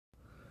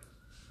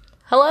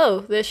Hello,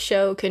 this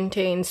show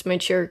contains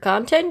mature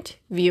content.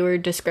 Viewer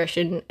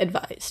discretion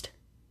advised.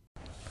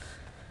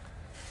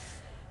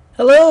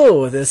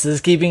 Hello, this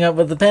is Keeping Up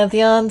with the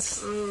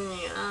Pantheons.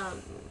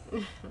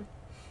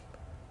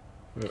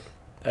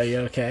 Are you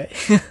okay?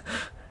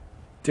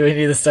 Do we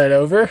need to start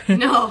over?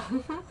 No.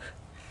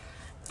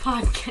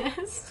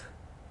 Podcast.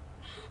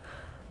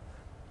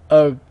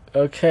 Oh,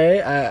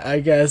 okay. I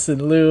guess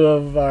in lieu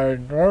of our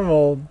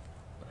normal...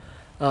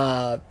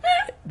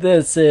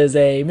 this is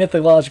a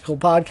mythological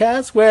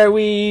podcast where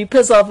we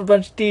piss off a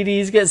bunch of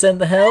deities, get sent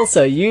to hell,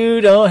 so you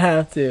don't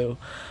have to.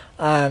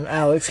 I'm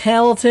Alex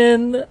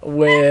Hamilton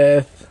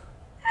with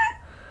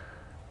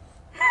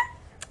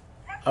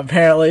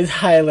apparently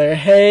Tyler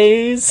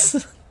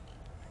Hayes,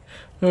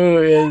 who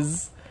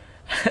is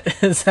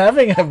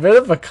having a bit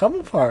of a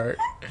come apart.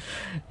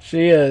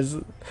 She is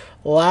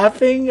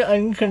laughing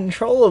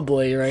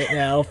uncontrollably right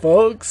now,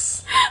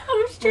 folks.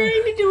 I was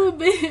trying to do a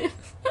bit,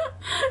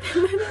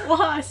 and then I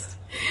lost.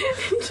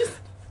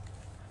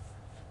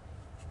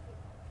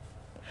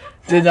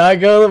 Did not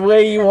go the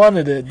way you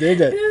wanted it,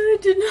 did it?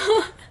 It did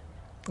not.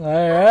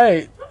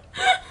 Alright.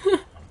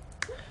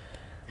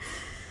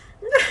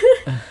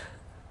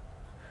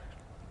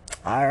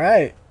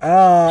 Alright.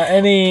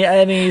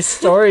 Any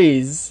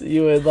stories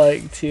you would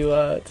like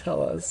to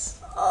tell us?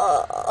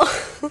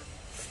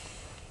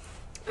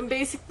 I'm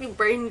basically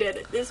brain dead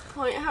at this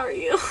point. How are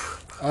you?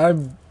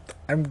 I'm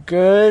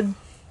good.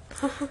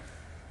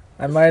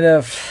 I might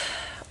have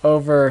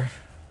overdone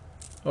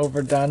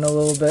a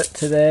little bit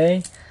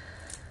today.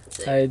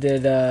 I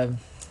did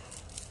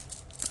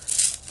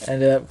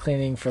ended up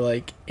cleaning for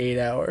like 8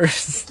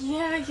 hours.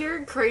 Yeah,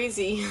 you're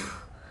crazy.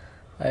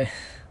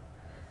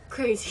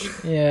 Crazy.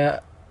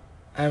 Yeah,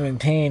 I'm in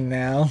pain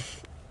now.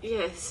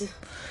 Yes.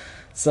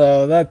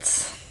 So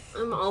that's...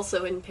 I'm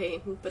also in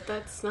pain, but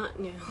that's not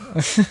new.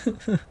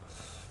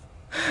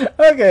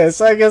 Okay,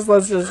 so I guess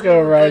let's just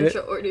go right. A bunch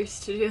of orders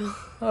to do.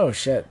 Oh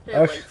shit. I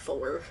have Okay. like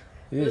 4.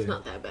 Yeah. It's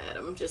not that bad.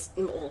 I'm just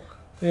mole.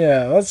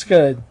 Yeah, that's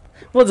good.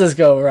 We'll just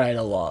go right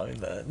along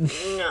then.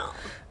 No.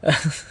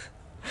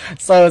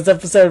 So it's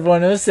episode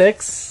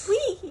 106.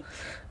 Whee!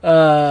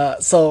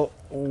 So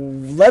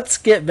let's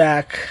get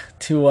back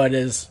to what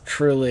is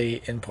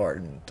truly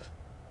important.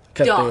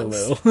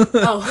 Cthulhu.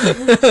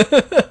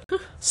 Oh.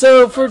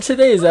 So for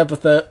today's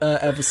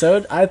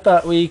episode, I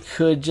thought we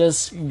could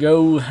just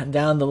go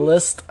down the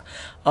list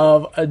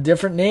of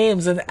different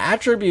names and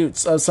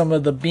attributes of some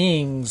of the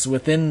beings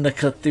within the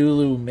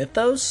Cthulhu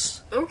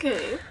mythos.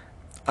 Okay.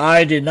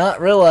 I did not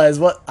realize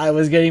what I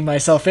was getting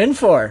myself in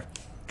for,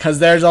 because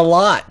there's a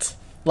lot.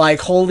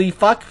 Like, holy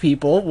fuck,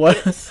 people. What?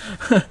 Yes.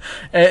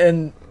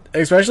 And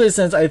especially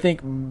since I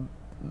think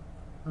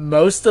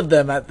most of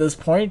them at this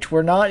point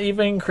were not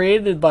even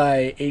created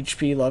by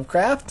H.P.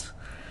 Lovecraft.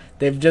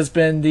 They've just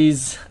been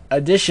these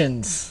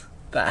additions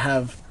that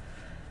have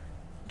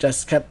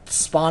just kept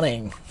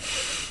spawning.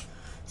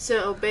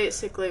 So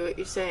basically what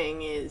you're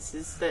saying is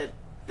that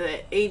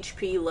the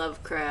H.P.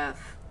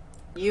 Lovecraft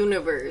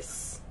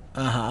universe,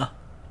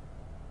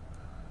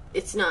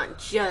 it's not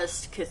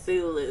just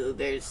Cthulhu,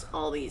 there's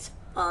all these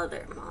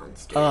other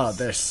monsters. Oh,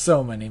 there's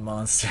so many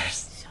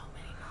monsters. So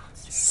many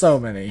monsters. So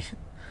many.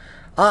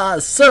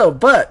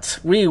 But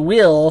we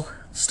will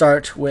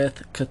start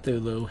with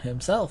Cthulhu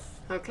himself.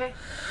 Okay.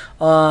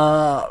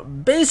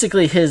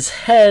 Basically his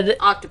head...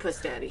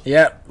 Octopus Daddy.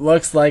 Yep,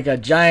 looks like a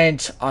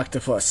giant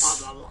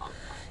octopus. Blah, blah, blah.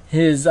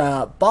 His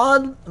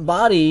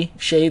body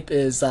shape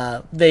is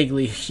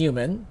vaguely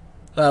human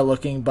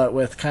looking, but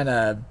with kind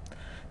of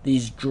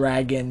these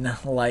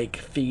dragon-like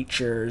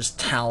features,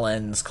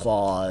 talons,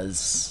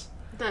 claws,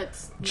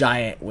 That's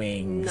giant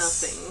wings.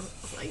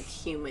 nothing like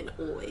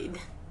humanoid.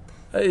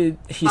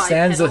 He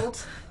stands. Bipedal?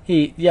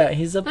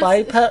 He's a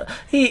biped.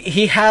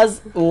 He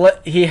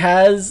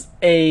has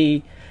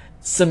a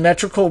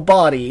symmetrical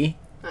body,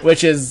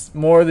 which is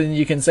more than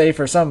you can say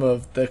for some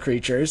of the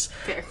creatures.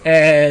 Fair.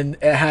 And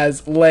it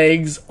has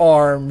legs,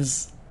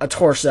 arms, a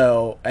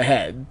torso, a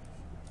head.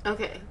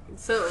 Okay,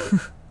 so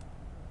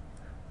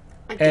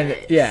I And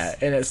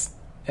guess.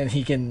 and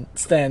he can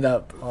stand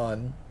up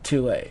on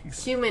 2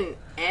 legs.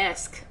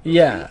 Human-esque.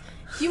 Yeah.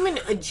 Human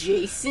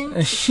adjacent?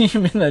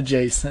 Human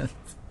adjacent.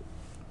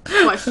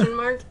 Question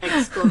mark,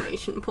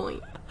 exclamation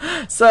point.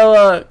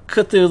 So,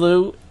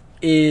 Cthulhu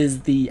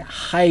is the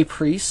high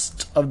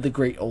priest of the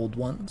Great Old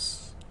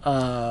Ones.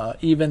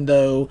 Even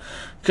though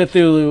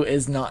Cthulhu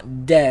is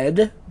not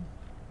dead,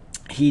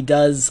 he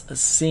does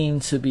seem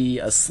to be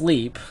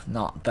asleep.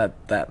 Not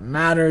that that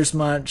matters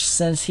much,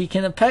 since he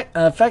can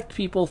affect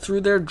people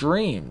through their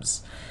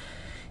dreams.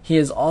 He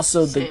is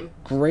also the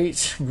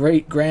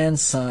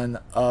great-great-grandson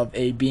of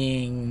a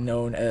being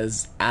known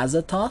as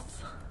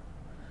Azathoth.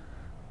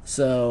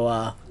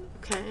 So,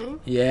 Okay.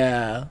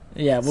 yeah.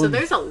 So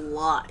there's a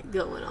lot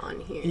going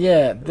on here.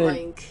 Yeah.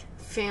 Like,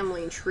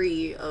 family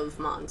tree of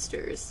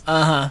monsters.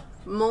 Uh-huh.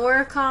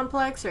 More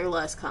complex or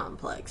less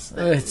complex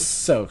than... It's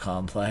so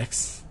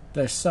complex.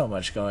 There's so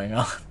much going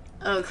on.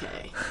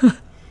 Okay.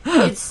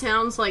 It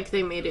sounds like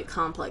they made it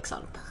complex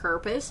on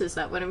purpose. Is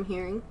that what I'm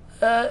hearing?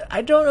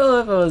 I don't know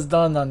if it was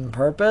done on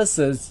purpose.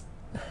 It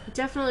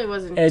definitely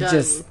wasn't It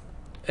done.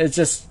 it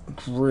just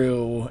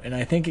grew, and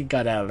I think it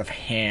got out of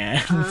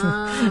hand.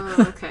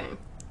 Oh, okay.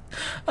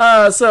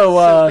 So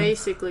So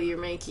basically, you're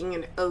making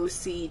an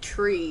OC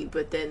tree,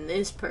 but then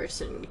this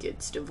person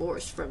gets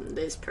divorced from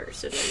this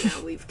person, and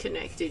now we've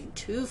connected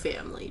two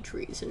family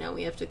trees, and now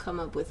we have to come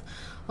up with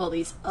all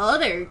these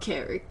other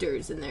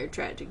characters and their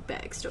tragic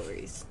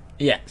backstories.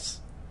 yes.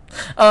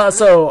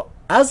 So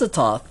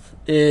Azathoth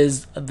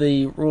is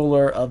the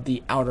ruler of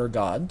the outer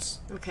gods.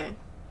 Okay.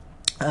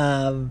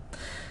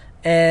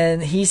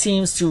 And he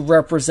seems to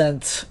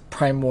represent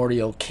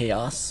primordial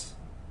chaos.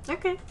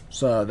 Okay.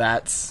 So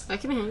that's... I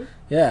can hang.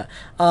 Yeah.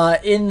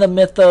 In the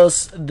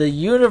mythos, the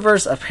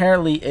universe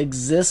apparently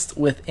exists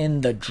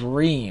within the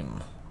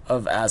dream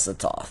of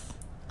Azathoth.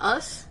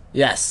 Us?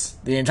 Yes.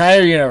 The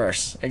entire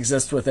universe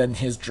exists within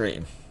his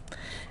dream.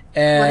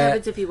 And What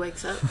happens if he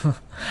wakes up?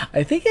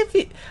 I think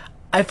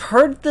I've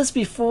heard this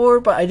before,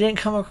 but I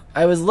didn't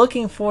I was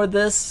looking for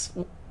this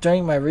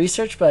during my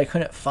research, but I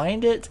couldn't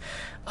find it.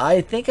 I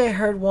think I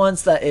heard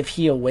once that if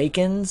he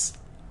awakens,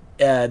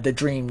 the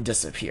dream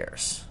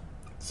disappears.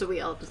 So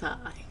we all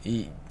die.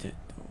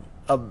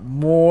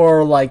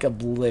 More like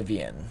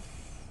oblivion.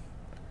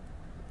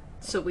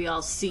 So we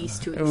all cease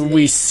to exist.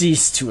 We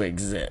cease to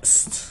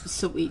exist.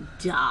 So we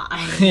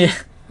die. Yeah.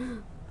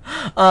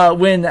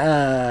 When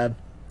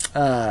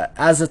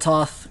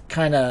Azathoth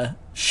kind of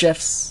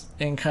shifts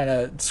and kind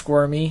of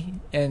squirmy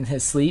in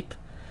his sleep,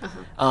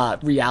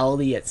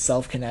 reality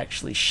itself can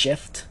actually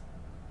shift.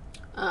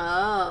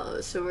 Oh,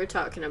 so we're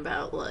talking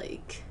about,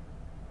 like...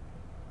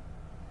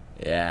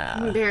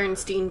 Yeah.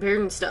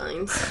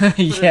 Bernstein's. What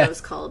Yeah. are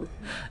those called?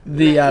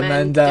 The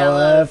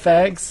Mandela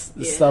effects,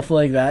 Yeah. stuff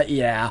like that.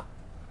 Yeah.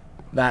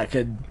 That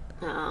could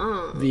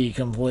Oh. be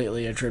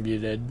completely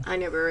attributed. I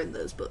never read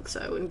those books, so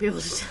I wouldn't be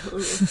able to tell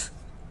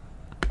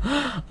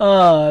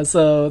you.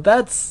 So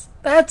that's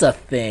a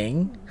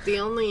thing. The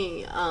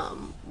only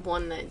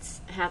one that's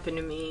happened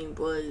to me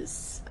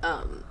was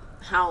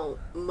how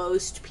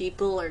most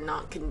people are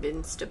not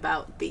convinced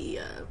about the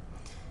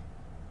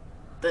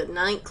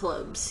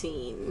nightclub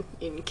scene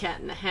in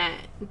Cat in the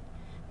Hat.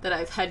 That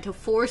I've had to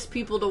force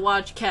people to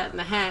watch Cat in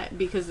the Hat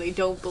because they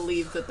don't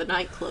believe that the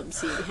nightclub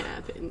scene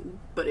happened.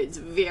 But it's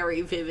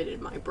very vivid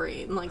in my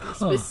brain. Like, I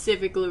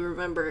specifically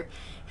remember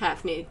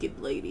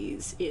half-naked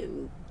ladies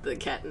in the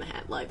Cat in the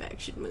Hat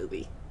live-action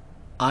movie.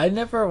 I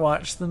never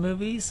watched the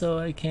movie, so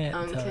I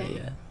can't tell Okay.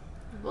 you.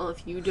 Well,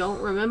 if you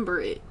don't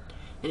remember it,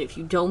 and if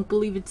you don't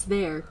believe it's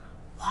there,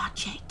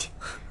 watch it.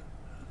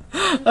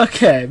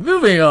 Okay,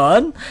 moving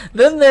on.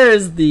 Then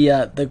there's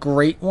the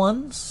Great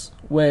Ones,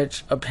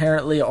 which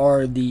apparently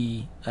are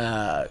the,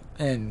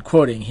 and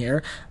quoting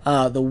here,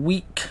 the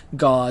weak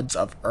gods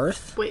of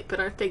Earth. Wait, but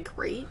aren't they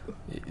great?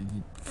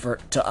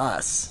 To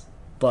us.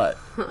 But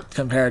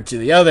compared to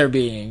the other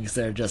beings,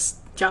 they're just...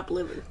 Chop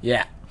liver.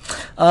 Yeah.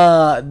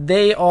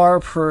 They are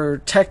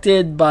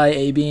protected by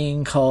a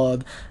being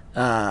called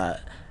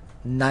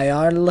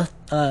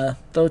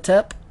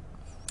Nyarlathotep.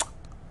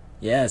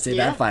 Yeah, say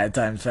that 5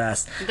 times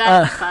fast.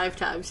 That's 5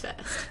 times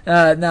fast.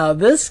 Now,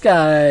 this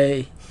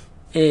guy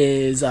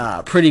is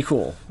pretty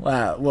cool.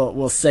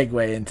 We'll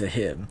segue into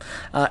him.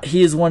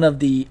 He is one of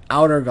the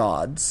outer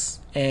gods,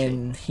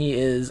 and he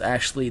is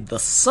actually the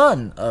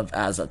son of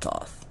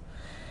Azathoth.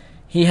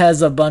 He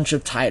has a bunch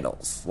of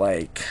titles,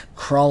 like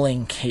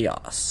Crawling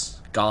Chaos,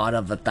 God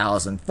of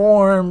 1,000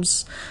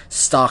 Forms,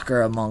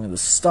 Stalker Among the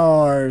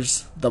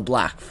Stars, the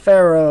Black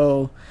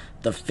Pharaoh,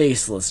 the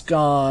Faceless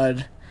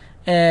God,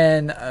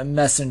 and a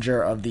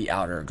Messenger of the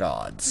Outer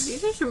Gods.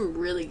 These are some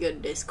really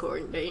good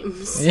Discord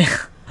names. Yeah.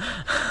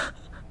 I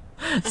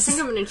think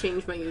I'm gonna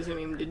change my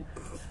username to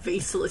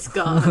Faceless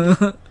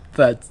God.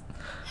 That's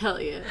Hell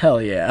yeah.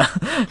 hell yeah.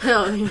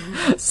 Hell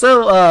yeah.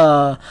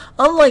 So,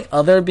 unlike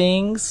other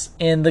beings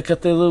in the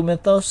Cthulhu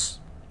mythos,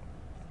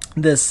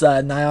 this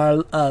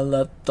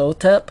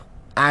Nyarlathotep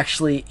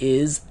actually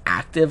is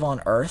active on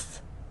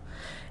Earth.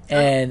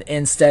 And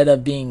instead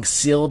of being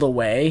sealed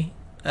away,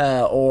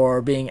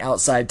 or being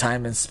outside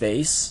time and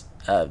space,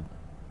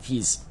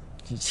 he's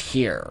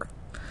here.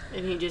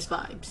 And he just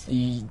vibes.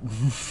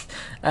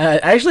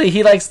 Actually,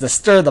 he likes to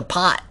stir the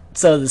pot,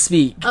 so to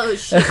speak. Oh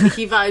shit,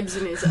 he vibes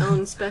in his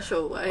own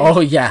special way. Oh,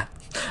 yeah.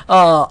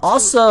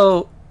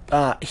 Also,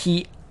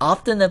 he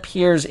often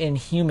appears in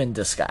human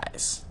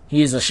disguise.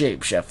 He's a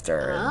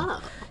shapeshifter.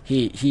 Oh.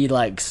 He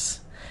likes...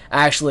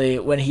 Actually,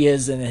 when he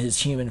is in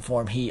his human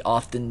form, he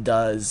often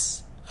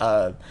does...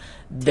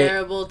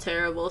 Terrible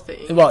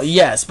things. Well,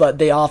 yes, but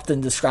they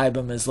often describe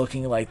him as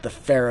looking like the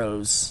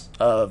pharaohs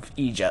of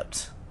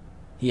Egypt.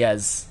 He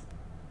has...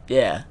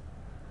 Yeah.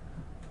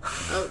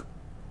 Oh.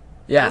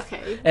 Yeah.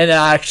 Okay. And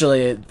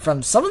actually,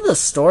 from some of the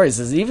stories,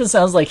 it even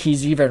sounds like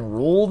he's even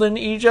ruled in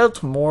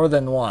Egypt more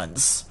than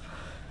once.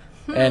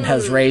 And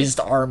has raised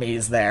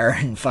armies there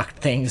and fucked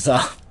things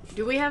up.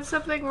 Do we have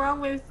something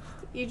wrong with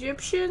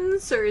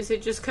Egyptians, or is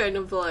it just kind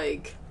of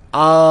like...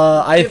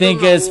 I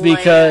think it's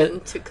because...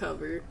 to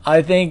cover?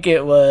 I think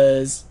it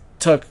was...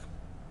 took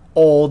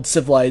old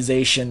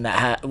civilization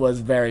that was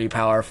very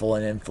powerful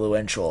and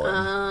influential.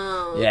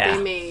 Oh, yeah.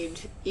 They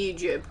made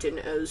Egypt an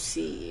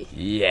OC.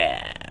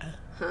 Yeah.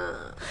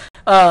 Huh.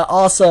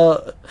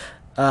 Also,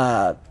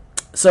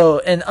 so,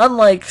 and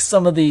unlike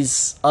some of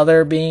these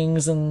other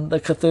beings in the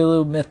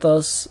Cthulhu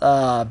mythos,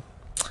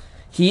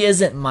 he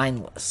isn't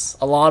mindless.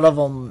 A lot of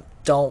them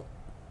don't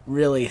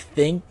really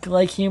think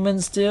like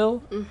humans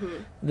do.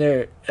 Mm-hmm.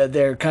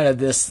 They're kind of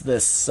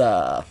this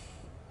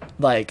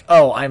like,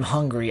 oh, I'm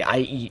hungry, I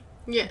eat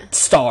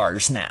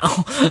stars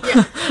now.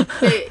 Yeah,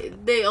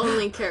 they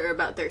only care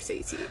about their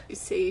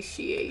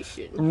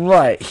satiation.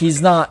 Right,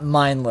 he's not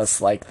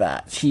mindless like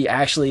that. He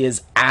actually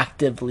is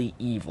actively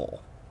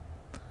evil.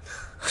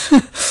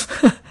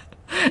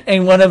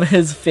 And one of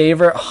his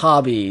favorite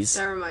hobbies...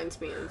 That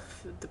reminds me of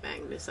the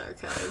Magnus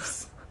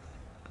Archives.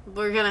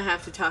 We're gonna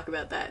have to talk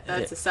about that.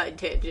 That's a side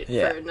tangent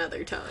for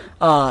another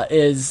time.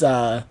 Is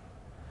to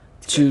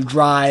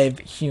drive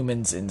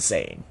humans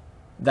insane.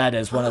 That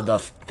is one of the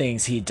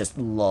things he just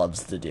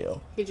loves to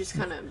do. He just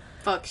kind of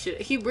fucks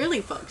shit. He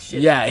really fucks shit.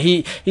 Yeah,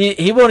 he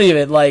won't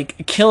even,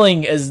 like,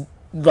 killing is,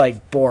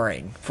 like,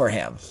 boring for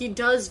him. He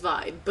does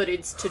vibe, but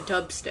it's to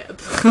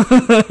dubstep.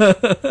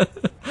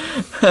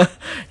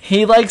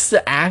 He likes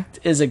to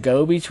act as a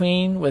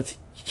go-between with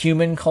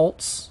human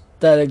cults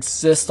that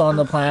exist on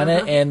the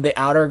planet and the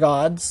outer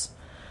gods.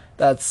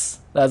 That's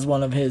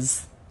one of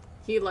his...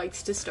 He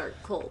likes to start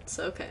cults,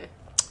 okay.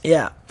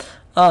 Yeah.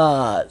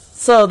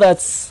 So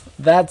that's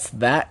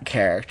that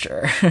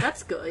character.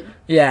 That's good.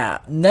 Yeah.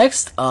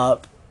 Next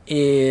up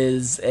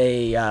is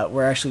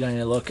we're actually going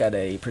to look at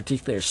a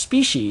particular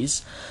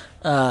species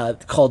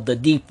called the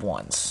Deep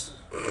Ones.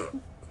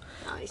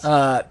 Nice.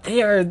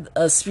 They are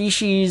a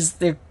species.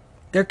 They're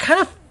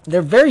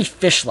very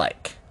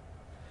fish-like.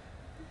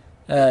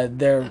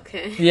 They're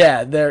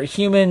they're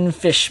human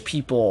fish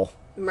people.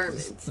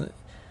 Mermaids.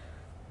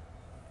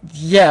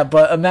 Yeah,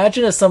 but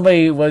imagine if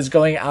somebody was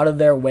going out of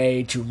their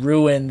way to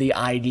ruin the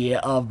idea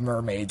of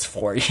mermaids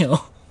for you.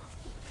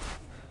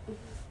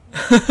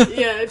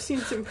 Yeah, I've seen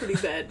some pretty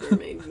bad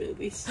mermaid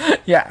movies.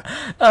 Yeah.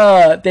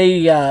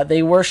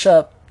 They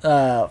worship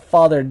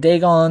Father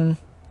Dagon,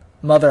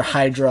 Mother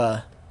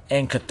Hydra,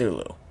 and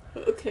Cthulhu.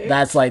 Okay.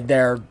 That's like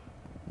their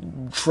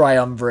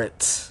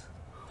triumvirate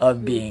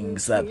of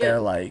beings that they're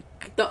like...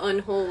 The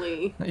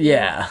unholy.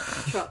 Yeah.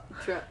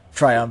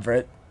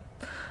 Triumvirate.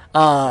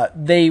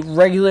 They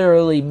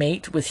regularly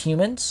mate with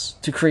humans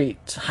to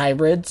create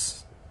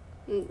hybrids.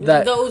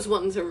 Those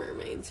ones are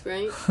mermaids,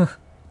 right?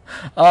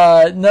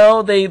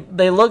 No, they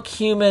look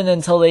human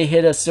until they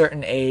hit a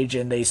certain age,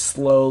 and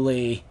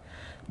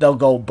they'll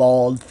go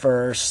bald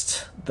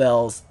first.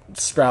 They'll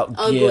sprout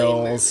Ugly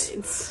gills.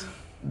 Mermaids.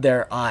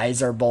 Their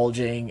eyes are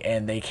bulging,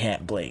 and they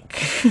can't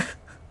blink.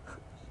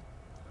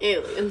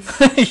 Aliens.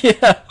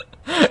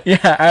 Yeah,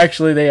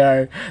 actually they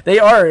are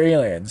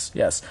aliens,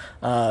 yes.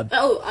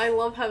 I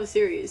love how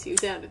serious you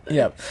sounded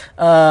there.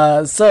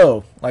 Yep.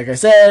 So, like I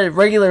said,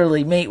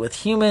 regularly mate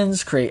with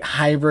humans, create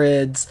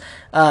hybrids.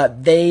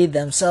 They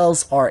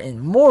themselves are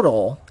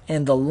immortal,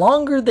 and the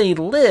longer they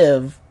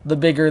live, the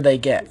bigger they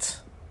get.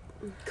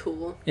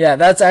 Cool. Yeah,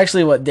 that's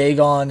actually what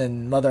Dagon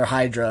and Mother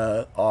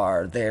Hydra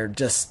are. They're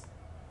just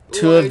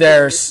two of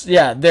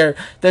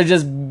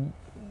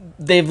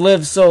they've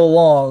lived so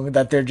long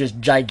that they're just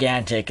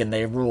gigantic and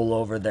they rule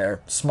over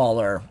their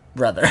smaller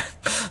brother.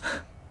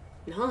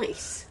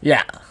 Nice.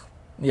 Yeah.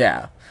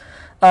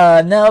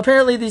 Now,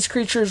 apparently these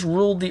creatures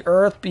ruled the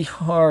earth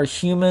before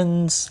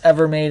humans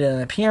ever made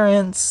an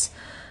appearance.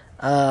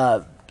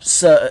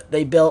 So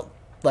they built,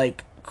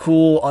 like,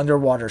 cool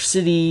underwater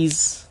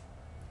cities.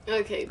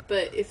 Okay,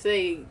 but if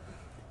they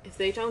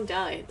don't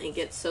die and they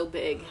get so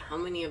big, how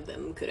many of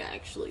them could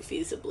actually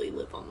feasibly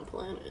live on the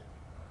planet?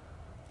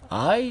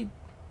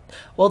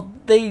 Well,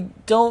 they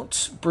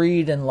don't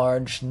breed in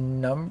large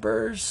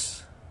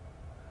numbers.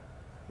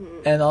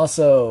 And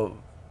also,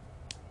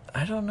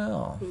 I don't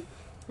know.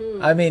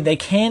 I mean, they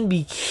can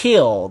be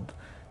killed.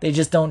 They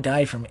just don't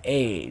die from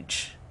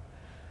age.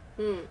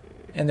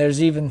 And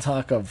there's even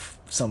talk of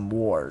some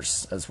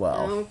wars as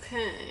well.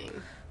 Okay.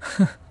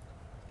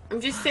 I'm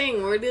just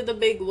saying, where did the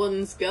big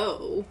ones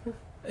go?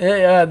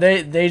 Yeah,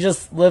 they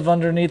just live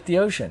underneath the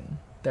ocean.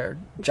 They're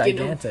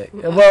gigantic.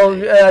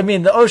 I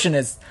mean, the ocean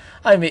is...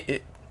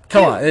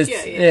 Come on,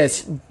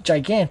 it's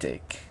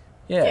gigantic.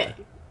 Yeah.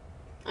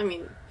 I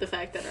mean, the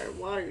fact that our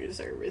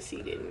waters are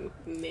receding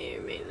may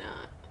or may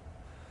not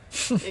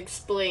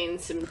explain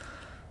some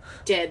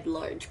dead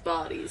large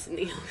bodies in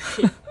the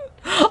ocean.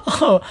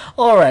 Oh,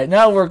 alright,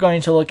 now we're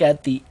going to look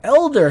at the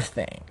Elder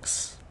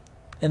Things.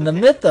 In the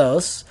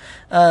mythos,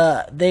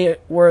 they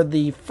were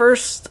the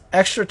first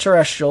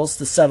extraterrestrials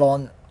to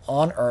settle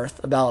on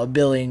Earth about 1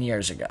 billion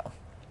years ago.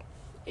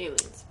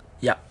 Aliens.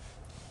 Yeah.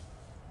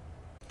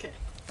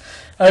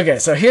 Okay,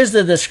 so here's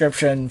the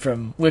description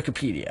from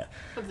Wikipedia.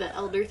 Of the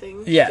Elder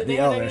Things? Yeah, Do the they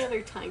have Elder. any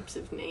other types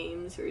of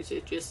names, or is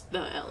it just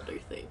the Elder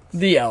Things?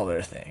 The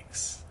Elder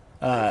Things.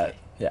 Okay.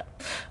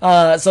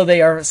 Yeah. So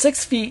they are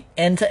 6 feet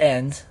end to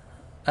end.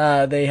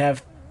 They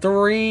have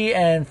 3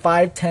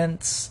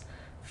 5/10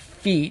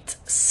 feet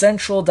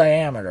central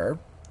diameter,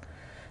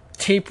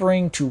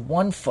 tapering to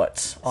 1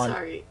 foot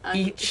on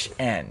each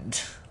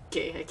end.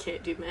 Okay, I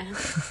can't do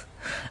math.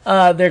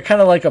 They're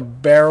kind of like a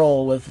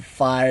barrel with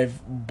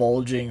 5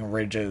 bulging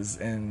ridges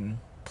in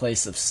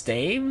place of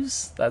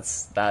staves.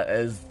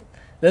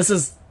 This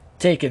is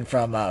taken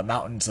from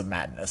Mountains of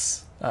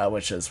Madness,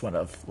 which is one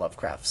of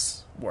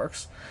Lovecraft's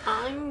works.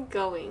 I'm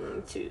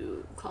going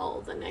to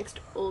call the next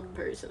old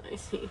person I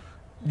see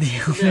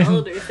the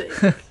older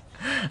thing.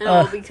 And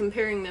I'll be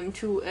comparing them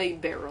to a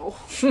barrel.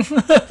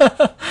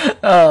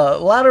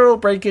 Lateral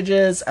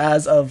breakages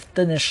as of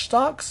finished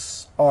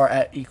stalks are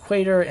at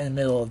equator in the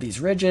middle of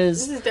these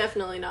ridges. This is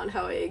definitely not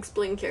how I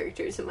explain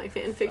characters in my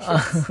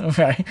fanfictions.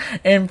 Right.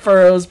 And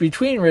furrows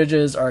between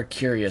ridges are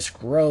curious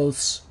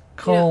growths,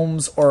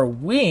 combs, or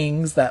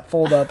wings that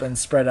fold up and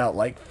spread out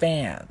like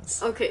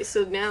fans. Okay,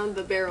 so now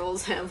the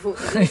barrels have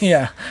wings.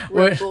 Yeah.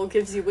 Red Bull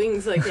gives you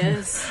wings, I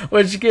guess.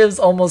 Which gives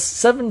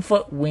almost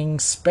 7-foot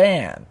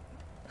wingspan.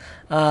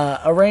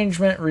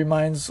 Arrangement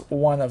reminds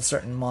one of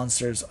certain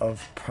monsters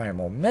of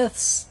primal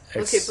myths.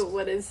 Okay, but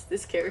what is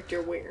this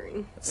character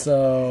wearing?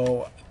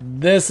 So,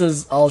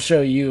 I'll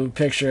show you a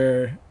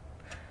picture.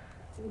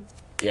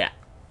 Yeah.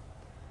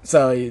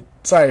 So,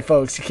 sorry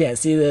folks, you can't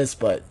see this,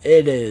 but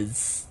it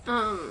is.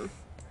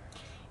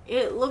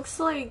 It looks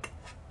like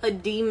a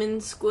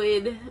demon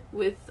squid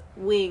with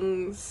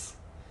wings.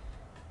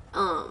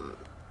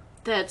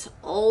 That's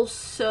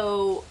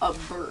also a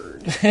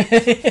bird.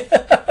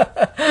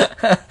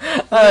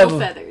 No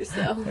feathers,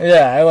 though.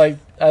 Yeah,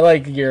 I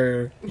like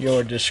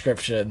your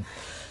description.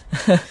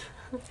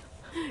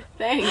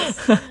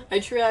 Thanks. I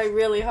try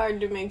really hard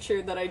to make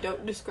sure that I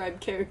don't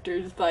describe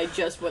characters by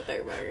just what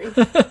they're wearing.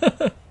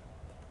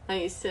 I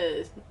used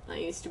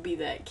to be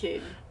that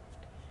kid.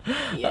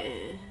 Yeah.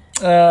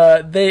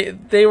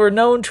 They were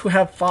known to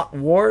have fought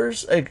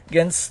wars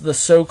against the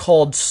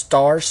so-called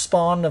star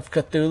spawn of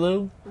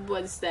Cthulhu.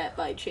 Was that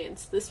by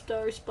chance the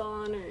star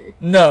spawn, or?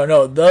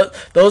 No.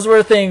 Those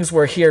were things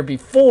were here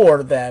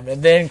before them,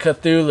 and then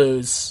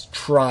Cthulhu's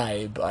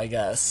tribe, I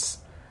guess,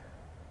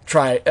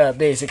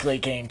 basically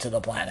came to the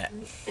planet.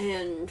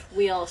 And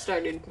we all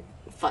started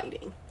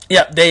fighting.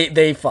 Yeah,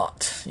 they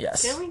fought.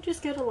 Yes. Can't we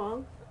just get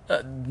along?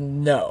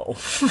 No.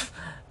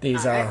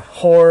 These are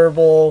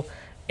horrible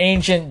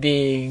ancient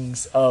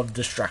beings of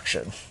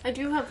destruction. I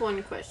do have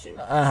one question.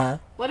 Uh-huh.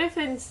 What if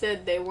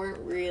instead they weren't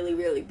really,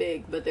 really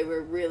big, but they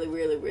were really,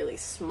 really, really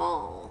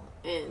small,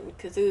 and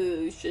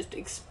Cthulhu's just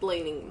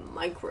explaining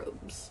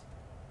microbes?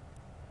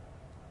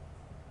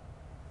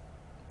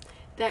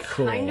 That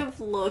kind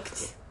of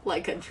looked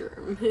like a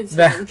germ, is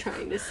what I'm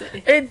trying to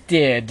say. It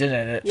did,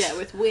 didn't it? Yeah,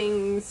 with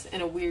wings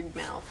and a weird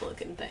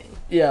mouth-looking thing.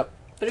 Yep.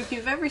 But if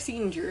you've ever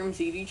seen germs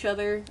eat each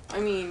other,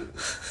 I mean,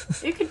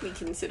 it could be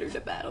considered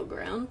a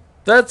battleground.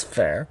 That's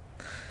fair.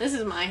 This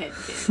is my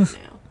headcanon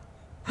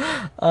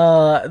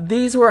now.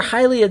 These were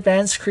highly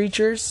advanced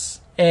creatures,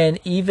 and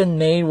even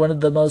made one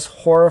of the most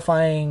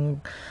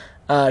horrifying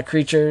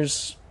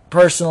creatures,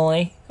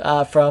 personally,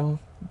 from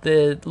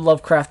the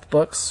Lovecraft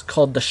books,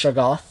 called the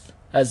Shoggoth,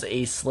 as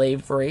a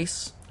slave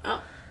race.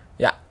 Oh.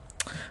 Yeah.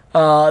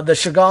 The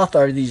Shoggoth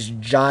are these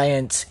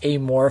giant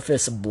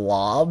amorphous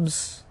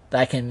blobs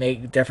that can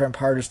make different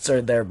parts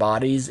of their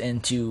bodies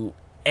into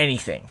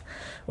anything.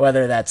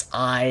 Whether that's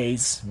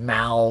eyes,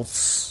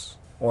 mouths,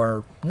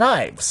 or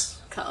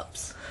knives.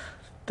 Cups.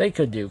 They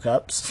could do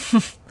cups.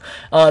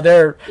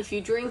 They're If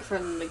you drink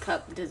from the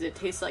cup, does it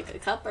taste like a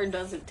cup or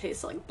does it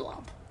taste like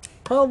blob?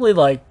 probably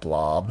like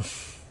blob.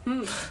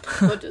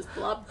 What does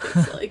blob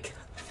taste like?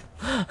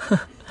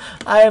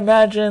 I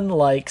imagine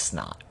like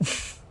snot.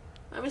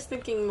 I was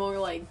thinking more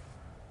like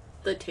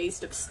the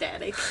taste of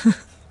static.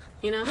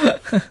 You know?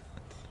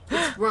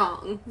 It's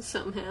wrong,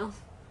 somehow.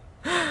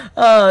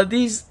 So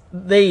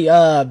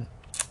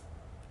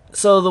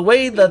the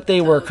way that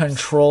they were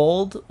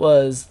controlled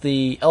was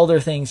the elder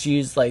things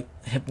used like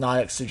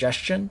hypnotic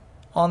suggestion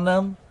on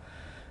them,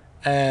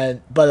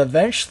 but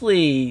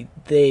eventually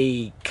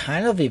they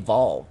kind of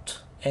evolved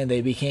and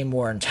they became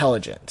more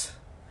intelligent,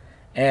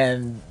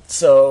 and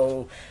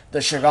so the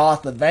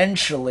Shoggoth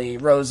eventually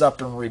rose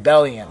up in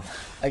rebellion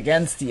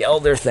against the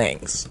elder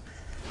things.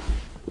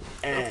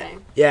 And, Okay.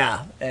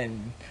 Yeah,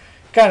 and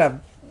kind of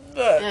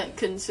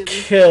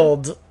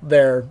killed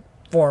their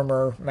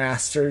former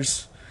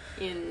masters.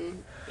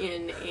 In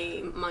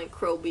a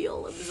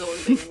microbial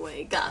absorbing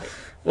way. Got it.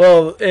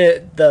 Well,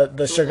 the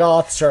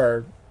Shoggoths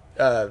are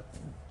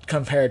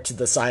compared to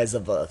the size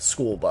of a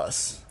school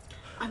bus.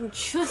 I'm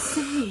just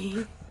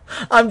saying.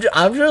 I'm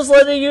just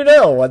letting you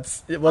know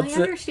what's. I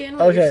understand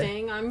what okay. you're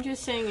saying. I'm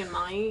just saying in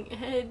my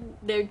head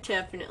they're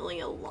definitely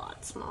a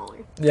lot smaller.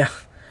 Yeah.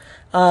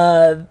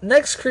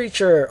 Next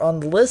creature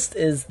on the list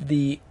is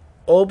the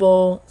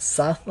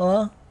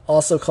Obosathna,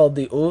 also called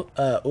the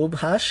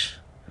Ubhash.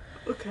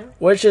 Okay.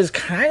 Which is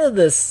kind of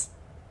this,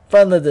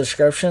 from the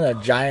description, a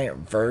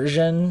giant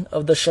version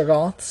of the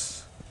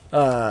Shoggoths,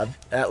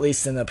 at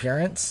least in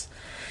appearance.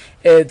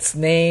 Its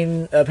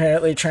name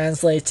apparently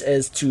translates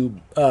as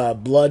to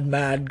Blood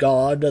Mad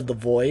God of the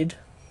Void.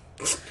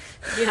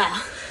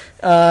 Yeah.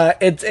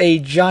 It's a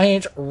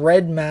giant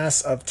red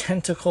mass of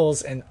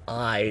tentacles and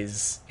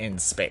eyes in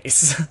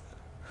space.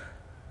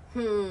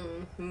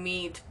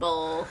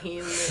 Meatball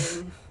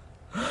human.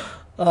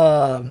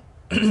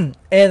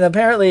 And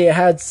apparently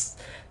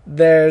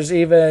there's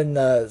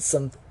even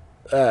some,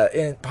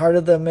 in part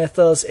of the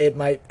mythos, it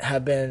might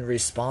have been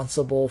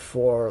responsible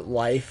for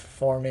life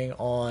forming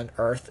on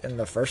Earth in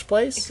the first It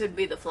place. could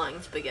be the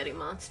flying spaghetti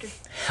monster.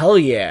 Hell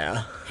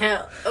yeah.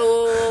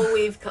 Oh,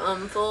 we've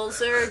come full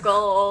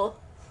circle.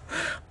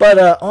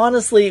 But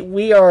honestly,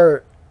 we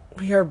are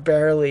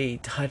barely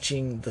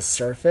touching the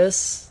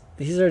surface.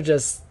 These are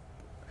just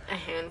A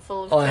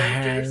handful of a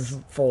characters.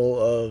 handful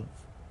of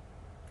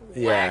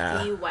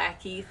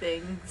Wacky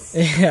things.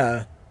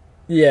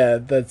 yeah.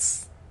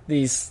 That's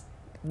these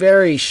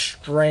very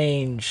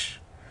strange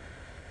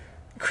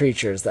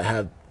creatures that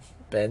have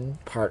been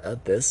part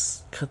of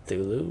this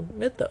Cthulhu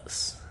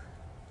mythos.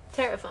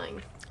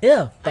 Terrifying.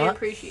 Yeah, I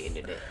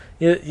appreciated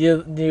it.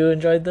 you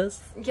enjoyed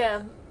this?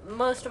 Yeah,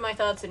 most of my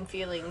thoughts and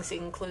feelings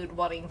include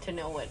wanting to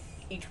know what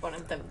each one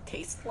of them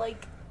tastes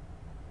like.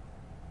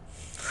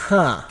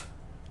 Huh.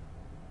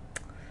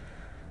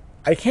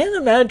 I can't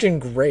imagine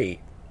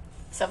great.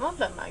 Some of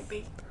them might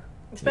be.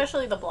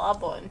 Especially the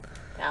blob one.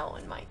 That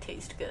one might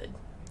taste good.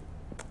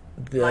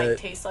 Might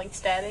taste like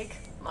static.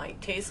 Might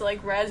taste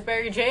like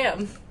raspberry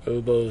jam.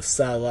 Obo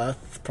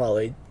Salath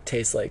probably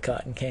tastes like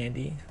cotton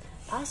candy.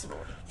 Possibly.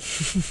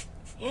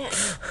 Yeah.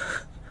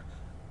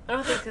 I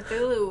don't think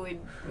Cthulhu would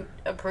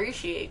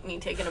appreciate me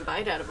taking a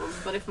bite out of them,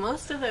 but if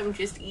most of them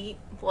just eat,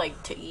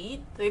 like, to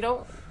eat, they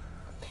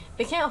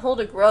can't hold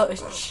a grudge.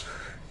 So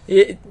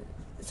if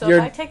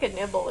I take a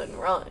nibble and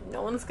run,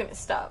 no one's gonna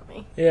stop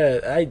me.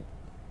 Yeah,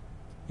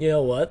 you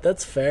know what?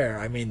 That's fair.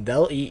 I mean,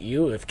 they'll eat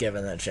you if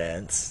given a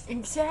chance.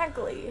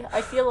 Exactly.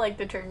 I feel like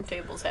the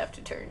turntables have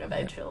to turn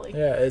eventually.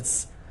 Yeah,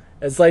 it's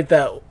like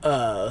that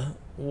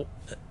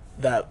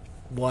that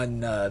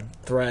one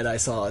thread I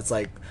saw. It's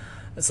like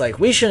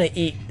we shouldn't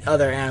eat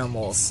other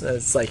animals.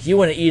 It's like you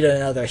want to eat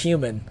another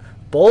human.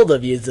 Bold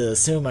of you to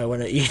assume I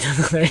want to eat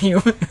another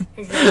human.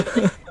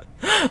 Exactly.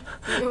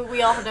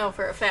 We all know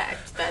for a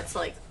fact that's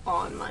like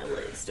on my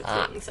list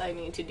of things I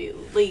need to do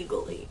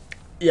legally.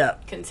 Yeah.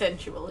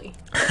 Consensually.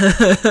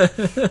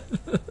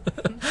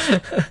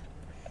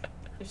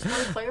 Just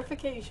want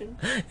clarification.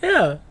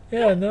 Yeah,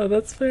 no,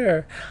 that's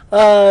fair.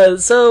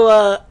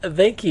 So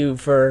thank you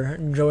for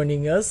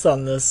joining us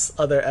on this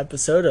other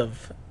episode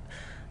of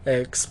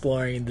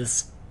exploring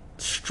this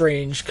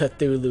strange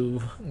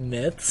Cthulhu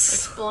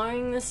myths.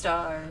 Exploring the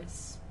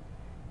stars.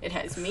 It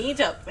has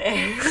meat up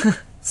there.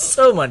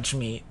 So much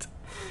meat.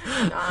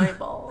 And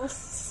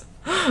eyeballs.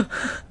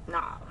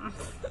 Nom.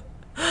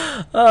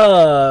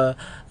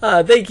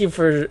 Thank you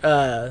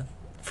for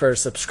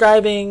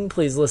subscribing.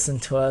 Please listen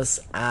to us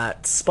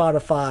at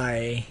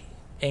Spotify,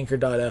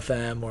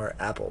 Anchor.fm, or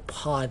Apple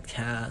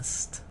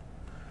Podcast.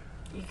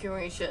 You can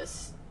reach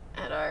us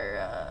at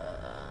our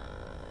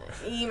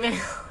email,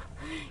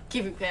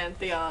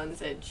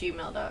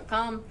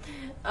 keepingpantheons@gmail.com,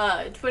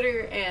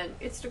 Twitter and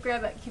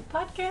Instagram at Keep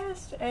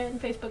Podcast,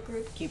 and Facebook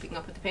group Keeping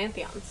Up with the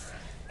Pantheons.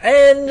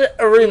 And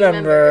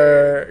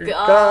remember,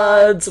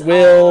 gods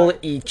will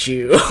eat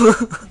you.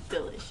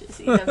 Delicious.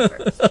 Eat them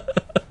first.